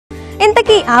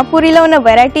ఇంతకీ ఆ పూరీలో ఉన్న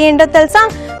వెరైటీ ఏంటో తెలుసా?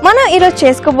 మనం ఈరోజు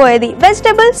చేసుకోబోయేది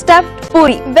vegetable stuffed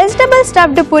puri. Vegetable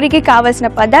stuffed పూరికి కావాల్సిన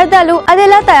పదార్థాలు, అది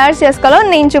ఎలా తయారు చేసుకోవాలో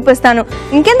నేను చూపిస్తాను.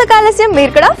 ఇంకెందుకు ఆలస్యం,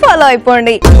 మీరు కూడా ఫాలో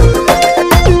అయిపోండి.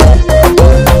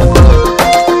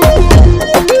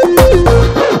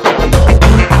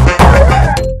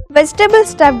 వెజిటబుల్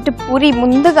స్టఫ్డ్ పూరి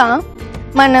ముందుగా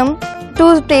మనం 2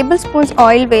 టేబుల్ స్పూన్స్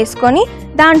ఆయిల్ వేసుకొని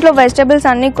దాంట్లో వెజిటబుల్స్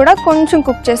అన్నీ కూడా కొంచెం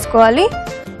కుక్ చేసుకోవాలి.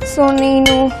 సో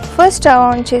నేను ఫస్ట్ స్టవ్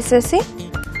ఆన్ చేసేసి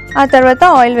ఆ తర్వాత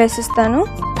ఆయిల్ వేసిస్తాను.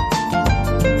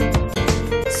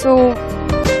 సో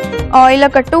ఆయిల్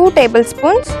ఒక 2 టేబుల్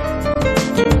స్పూన్స్.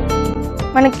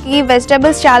 మనకి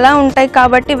వెజిటబుల్స్ చాలా ఉంటాయి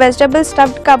కాబట్టి, వెజిటబుల్స్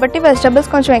స్టఫ్డ్ కాబట్టి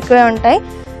వెజిటబుల్స్ కొంచెం ఎక్కువే ఉంటాయి.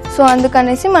 సో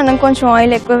అందుకనేసి మనం కొంచెం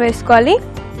ఆయిల్ ఎక్కువ వేసుకోవాలి.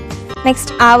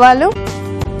 నెక్స్ట్ ఆవాలు,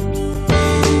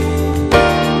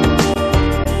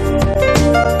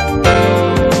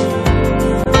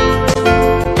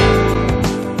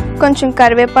 కొంచెం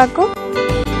కరివేపాకు,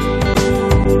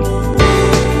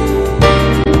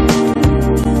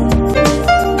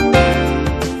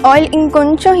 ఆయిల్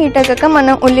ఇంకొంచెం హీట్ అయ్యాక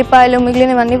మనం ఉల్లిపాయలు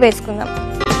మిగిలినవన్నీ వేసుకుందాం.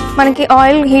 మనకి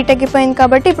ఆయిల్ హీట్ ఎక్కిపోయింది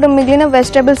కాబట్టి ఇప్పుడు మిగిలిన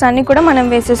వెజిటబుల్స్ అన్నీ కూడా మనం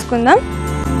వేసేసుకుందాం.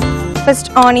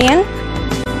 ఫస్ట్ ఆనియన్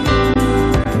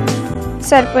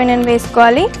సరిపోయినని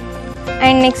వేసుకోవాలి.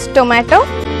 And next tomato.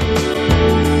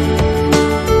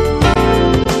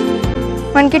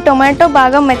 మనకి టొమాటో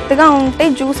బాగా మెత్తగా ఉంటే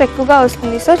జ్యూస్ ఎక్కువగా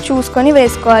వస్తుంది, సో చూసుకొని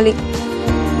వేసుకోవాలి.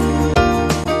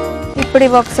 ఇప్పుడు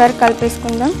ఇవి ఒకసారి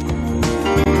కలిపేసుకుందాం.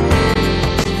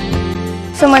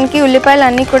 సో మనకి ఉల్లిపాయలు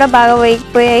అన్నీ కూడా బాగా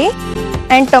వేగిపోయాయి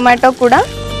అండ్ టొమాటో కూడా.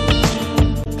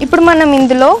 ఇప్పుడు మనం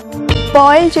ఇందులో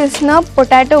బాయిల్ చేసిన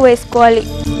పొటాటో వేసుకోవాలి.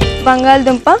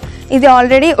 బంగాళదుంప ఇది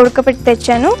ఆల్రెడీ ఉడకపెట్టి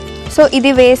తెచ్చాను. సో ఇది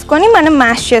వేసుకొని మనం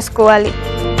మ్యాష్ చేసుకోవాలి.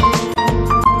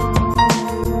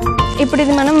 ఇప్పుడు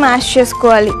ఇది మనం మ్యాష్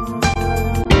చేసుకోవాలి.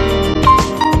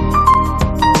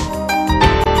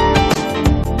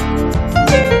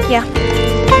 యా,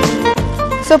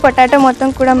 సో పొటాటో మొత్తం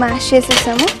కూడా మ్యాష్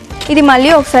చేసేసాము. ఇది మళ్ళీ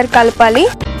ఒకసారి కలపాలి.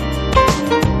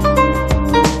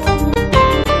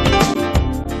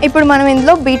 ఇప్పుడు మనం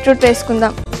ఇందులో బీట్రూట్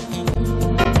వేసుకుందాం.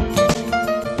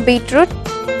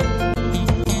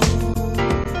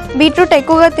 బీట్రూట్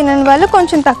ఎక్కువగా తినని వాళ్ళు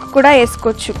కొంచెం తక్కువ కూడా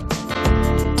వేసుకోవచ్చు.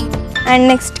 And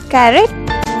next carrot.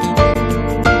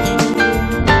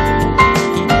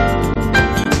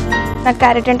 నాకు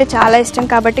క్యారెట్ అంటే చాలా ఇష్టం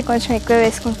కాబట్టి కొంచెం ఎక్కువ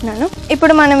వేసుకుంటున్నాను.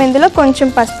 ఇప్పుడు మనం ఇందులో కొంచెం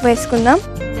పసుపు వేసుకుందాం.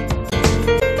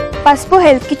 పసుపు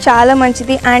హెల్త్కి చాలా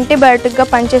మంచిది, యాంటీబయాటిక్గా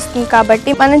పనిచేస్తుంది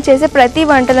కాబట్టి మనం చేసే ప్రతి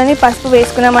వంటలని పసుపు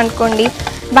వేసుకున్నాం అనుకోండి,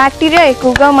 బ్యాక్టీరియా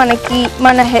ఎక్కువగా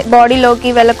మన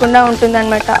బాడీలోకి వెళ్లకుండా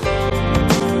ఉంటుందన్నమాట.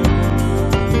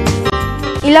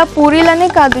 ఇలా పూరీలనే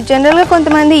కాదు, జనరల్గా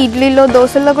కొంతమంది ఇడ్లీలో,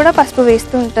 దోశల్లో కూడా పసుపు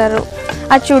వేస్తూ ఉంటారు.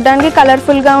 అది చూడడానికి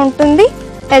కలర్ఫుల్గా ఉంటుంది,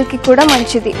 హెల్త్కి కూడా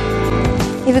మంచిది.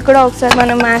 ఇవి కూడా ఒకసారి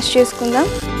మనం మ్యాష్ చేసుకుందాం.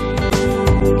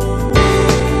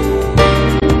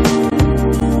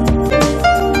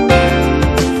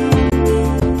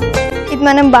 ఇది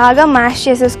మనం బాగా మ్యాష్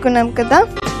చేసేసుకున్నాం కదా.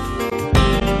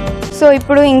 సో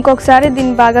ఇప్పుడు ఇంకొకసారి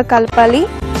దీన్ని బాగా కలపాలి.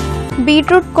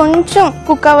 బీట్రూట్ కొంచెం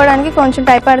కుక్ అవ్వడానికి కొంచెం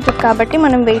టైం పడుతుంది కాబట్టి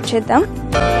మనం వెయిట్ చేద్దాం.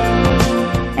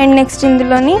 అండ్ నెక్స్ట్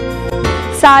ఇందులోని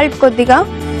సాల్ట్, కొద్దిగా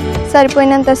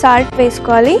సరిపోయినంత సాల్ట్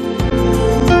వేసుకోవాలి.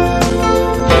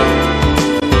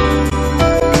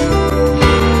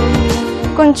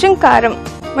 కొంచెం కారం,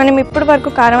 మనం ఇప్పటి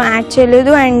వరకు కారం యాడ్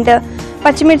చేయలేదు అండ్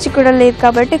పచ్చిమిర్చి కూడా లేదు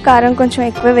కాబట్టి కారం కొంచెం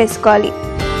ఎక్కువ వేసుకోవాలి.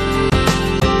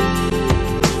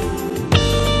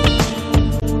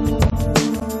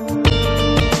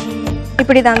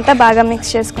 ఇప్పుడు ఇదంతా బాగా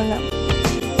మిక్స్ చేసుకుందాం.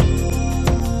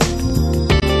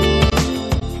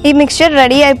 ఈ మిక్చర్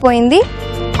రెడీ అయిపోయింది.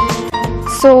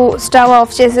 సో స్టవ్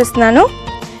ఆఫ్ చేసేస్తున్నాను.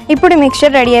 ఇప్పుడు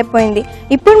మిక్చర్ రెడీ అయిపోయింది.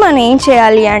 ఇప్పుడు మనం ఏం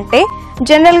చేయాలి అంటే,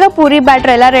 జనరల్గా పూరీ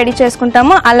బ్యాటర్ ఎలా రెడీ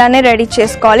చేసుకుంటామో అలానే రెడీ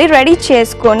చేసుకోవాలి. రెడీ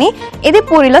చేసుకొని ఇది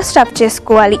పూరీలో స్టఫ్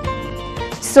చేసుకోవాలి.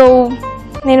 సో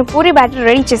నేను పూరీ బ్యాటర్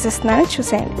రెడీ చేసేస్తున్నాను,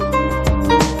 చూసేయండి.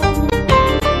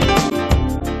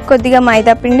 కొద్దిగా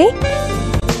మైదా పిండి,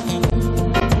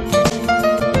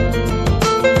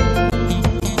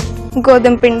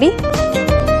 గోధుమ పిండి,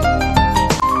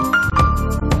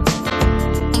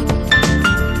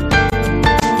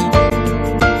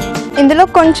 ఇందులో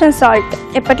కొంచెం సాల్ట్,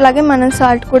 ఎప్పటిలాగే మనం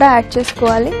సాల్ట్ కూడా యాడ్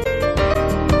చేసుకోవాలి.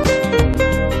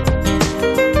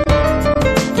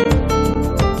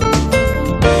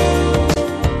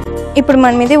 ఇప్పుడు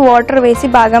మనం ఇది వాటర్ వేసి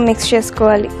బాగా మిక్స్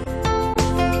చేసుకోవాలి.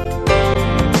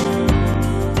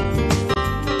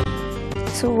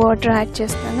 సో వాటర్ యాడ్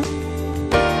చేస్తాను.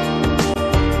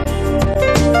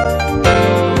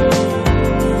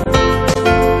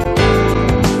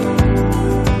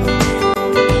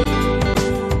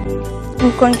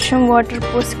 ఇంకొంచెం వాటర్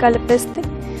పోసి కలిపేస్తే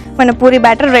మన పూరి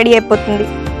బ్యాటర్ రెడీ అయిపోతుంది.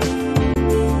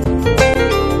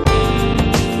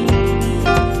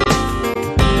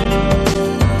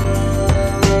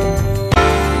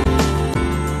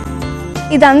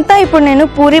 ఇదంతా ఇప్పుడు నేను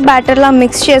పూరి బ్యాటర్లా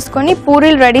మిక్స్ చేసుకొని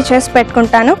పూరీలు రెడీ చేసి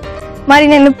పెట్టుకుంటాను. మరి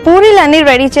నేను పూరీలన్నీ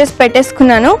రెడీ చేసి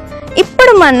పెట్టేసుకున్నాను.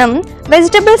 ఇప్పుడు మనం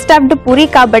వెజిటబుల్ స్టఫ్డ్ పూరీ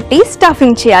కాబట్టి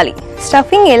స్టఫింగ్ చేయాలి.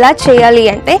 స్టఫింగ్ ఎలా చేయాలి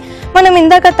అంటే మనం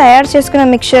ఇందాక తయారు చేసుకున్న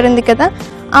మిక్చర్ ఉంది కదా,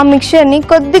 ఆ మిక్చర్ని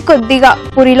కొద్దిగా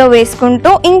పూరీలో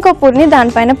వేసుకుంటూ ఇంకో పూరిని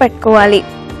దానిపైన పెట్టుకోవాలి.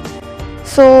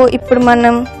 సో ఇప్పుడు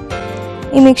మనం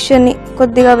ఈ మిక్చర్ని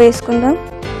కొద్దిగా వేసుకుందాం.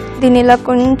 దీన్ని ఇలా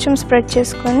కొంచెం స్ప్రెడ్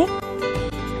చేసుకొని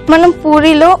మనం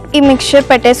పూరీలో ఈ మిక్చర్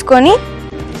పెట్టేసుకొని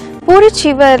పూరి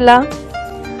చివర్లా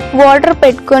వాటర్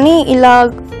పెట్టుకొని ఇలా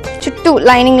చుట్టూ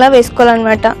లైనింగ్లా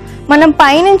వేసుకోవాలన్నమాట. మనం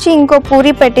పైనుంచి ఇంకో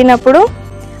పూరి పెట్టినప్పుడు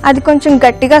అది కొంచెం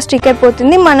గట్టిగా స్టిక్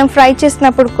అయిపోతుంది. మనం ఫ్రై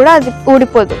చేసినప్పుడు కూడా అది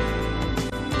ఊడిపోదు.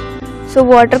 సో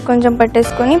వాటర్ కొంచెం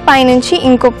పెట్టేసుకొని పైనుంచి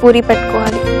ఇంకో పూరి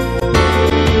పెట్టుకోవాలి.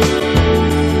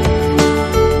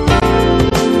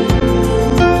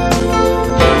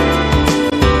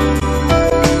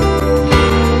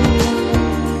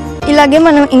 ఇలాగే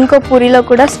మనం ఇంకో పూరిలో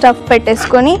కూడా స్టఫ్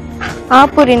పెట్టేసుకొని ఆ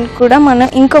పూరిని కూడా మనం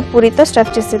ఇంకో పూరితో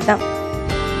స్టఫ్ చేసేద్దాం.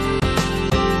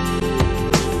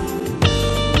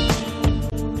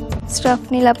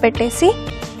 స్టఫ్ని ఇలా పెట్టేసి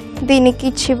దీనికి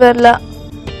చివర్లా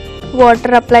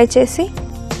వాటర్ అప్లై చేసి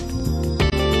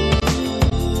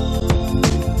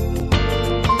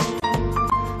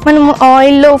మనము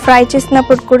ఆయిల్లో ఫ్రై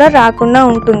చేసినప్పుడు కూడా రాకుండా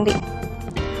ఉంటుంది.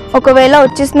 ఒకవేళ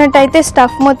వచ్చేసినట్టయితే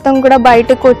స్టఫ్ మొత్తం కూడా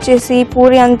బయటకు వచ్చేసి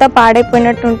పూరి అంతా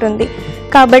పాడైపోయినట్టు ఉంటుంది.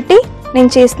 కాబట్టి నేను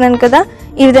చేస్తున్నాను కదా,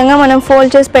 ఈ విధంగా మనం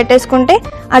ఫోల్డ్ చేసి పెట్టేసుకుంటే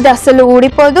అది అస్సలు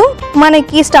ఊడిపోదు,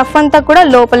 మనకి స్టఫ్ అంతా కూడా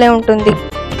లోపలే ఉంటుంది.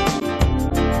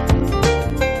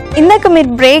 ఇందాక మీరు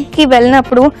బ్రేక్కి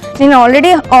వెళ్ళినప్పుడు నేను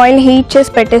ఆల్రెడీ ఆయిల్ హీట్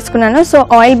చేసి పెట్టేసుకున్నాను. సో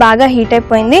ఆయిల్ బాగా హీట్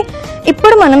అయిపోయింది.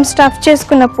 ఇప్పుడు మనం స్టఫ్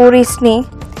చేసుకున్న పూరీస్ని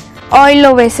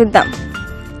ఆయిల్లో వేసిద్దాం.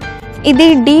 ఇది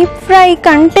డీప్ ఫ్రై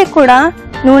కంటే కూడా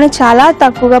నూనె చాలా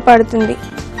తక్కువగా పడుతుంది.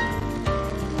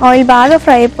 ఆయిల్ బాగా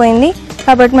ఫ్రై అయిపోయింది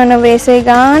కాబట్టి మనం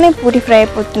వేసేయగానే పూరి ఫ్రై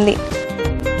అయిపోతుంది.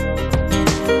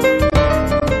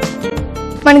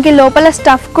 మనకి లోపల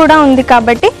స్టఫ్ కూడా ఉంది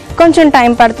కాబట్టి కొంచెం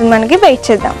టైం పడుతుంది. మనకి వెయిట్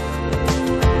చేద్దాం.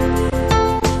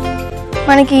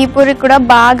 మనకి ఈ పూరి కూడా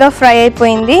బాగా ఫ్రై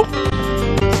అయిపోయింది.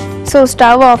 సో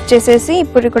స్టవ్ ఆఫ్ చేసేసి ఈ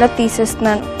పూరి కూడా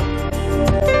తీసేస్తున్నాను.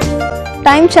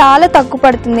 టైం చాలా తక్కువ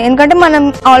పడుతుంది ఎందుకంటే మనం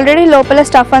ఆల్రెడీ లోపల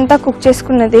స్టఫ్ అంతా కుక్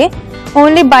చేసుకున్నది.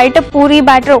 ఓన్లీ బయట పూరి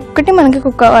బ్యాటర్ ఒక్కటి మనకి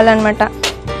కుక్ అవ్వాలన్నమాట.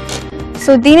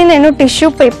 సో దీన్ని నేను టిష్యూ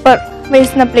పేపర్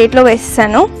వేసిన ప్లేట్లో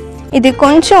వేసేసాను. ఇది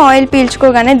కొంచెం ఆయిల్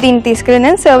పీల్చుకోగానే దీన్ని తీసుకెళ్ళి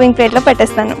నేను సర్వింగ్ ప్లేట్లో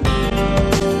పెట్టేస్తాను.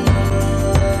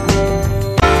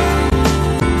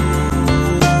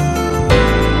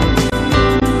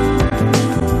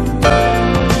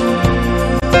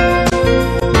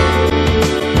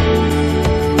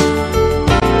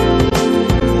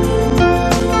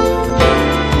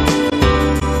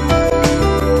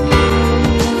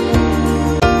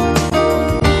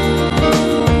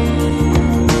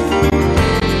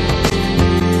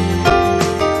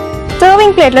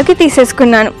 సర్వింగ్ ప్లేట్లోకి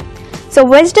తీసేసుకున్నాను. So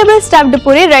vegetable stuffed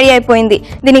puri ready అయిపోయింది.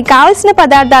 దీనికి కావాల్సిన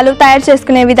పదార్థాలు తయారు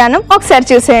చేసుకునే విధానం ఒకసారి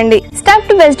చూసేయండి.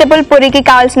 స్టఫ్డ్ వెజిటబుల్ పూరికి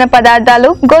కావాల్సిన పదార్థాలు: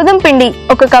 గోధుమ పిండి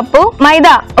 1 కప్పు,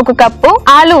 మైదా 1 కప్పు,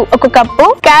 ఆలు 1 cup,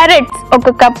 carrots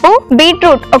 1 cup,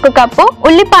 beetroot 1 cup,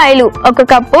 ఉల్లిపాయలు 1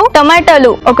 కప్పు,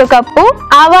 టొమాటోలు 1 కప్పు,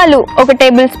 ఆవాలు 1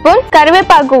 టేబుల్ స్పూన్,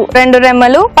 కరివేపాకు 2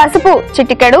 రెమ్మలు, పసుపు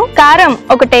చిటికెడు, కారం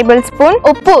 1 టేబుల్ స్పూన్,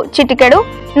 ఉప్పు చిటికెడు,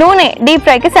 నూనె డీప్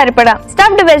ఫ్రైకి సరిపడా.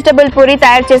 స్టఫ్డ్ వెజిటబుల్ పూరి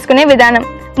తయారు చేసుకునే విధానం: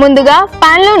 ముందుగా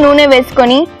పాన్ లో నూనె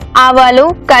వేసుకొని ఆవాలు,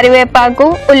 కరివేపాకు,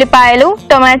 ఉల్లిపాయలు,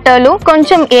 టొమాటోలు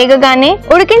కొంచెం ఏగగానే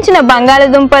ఉడికించిన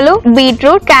బంగాళదుంపలు,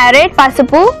 బీట్రూట్, క్యారెట్,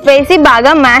 పసుపు వేసి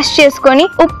బాగా మ్యాష్ చేసుకొని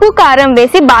ఉప్పు, కారం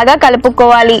వేసి బాగా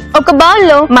కలుపుకోవాలి. ఒక బౌల్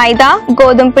లో మైదా,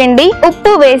 గోధుమ పిండి,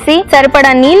 ఉప్పు వేసి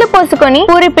సరిపడా నీళ్లు పోసుకొని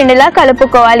పూరి పిండిలా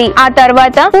కలుపుకోవాలి. ఆ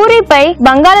తర్వాత పూరిపై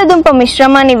బంగాళదుంప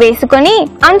మిశ్రమాన్ని వేసుకొని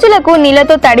అంచులకు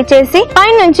నీళ్లతో తడి చేసి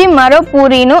పైనుంచి మరో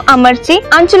పూరీను అమర్చి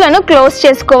అంచులను క్లోజ్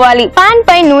చేసుకోవాలి. పాన్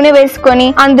పై నూనె వేసుకొని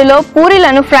అందులో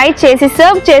పూరీలను ఫ్రై చేసి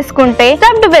సర్వ్ చేసుకుంటే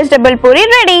స్టఫ్డ్ వెజిటబుల్ పూరి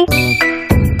రెడీ.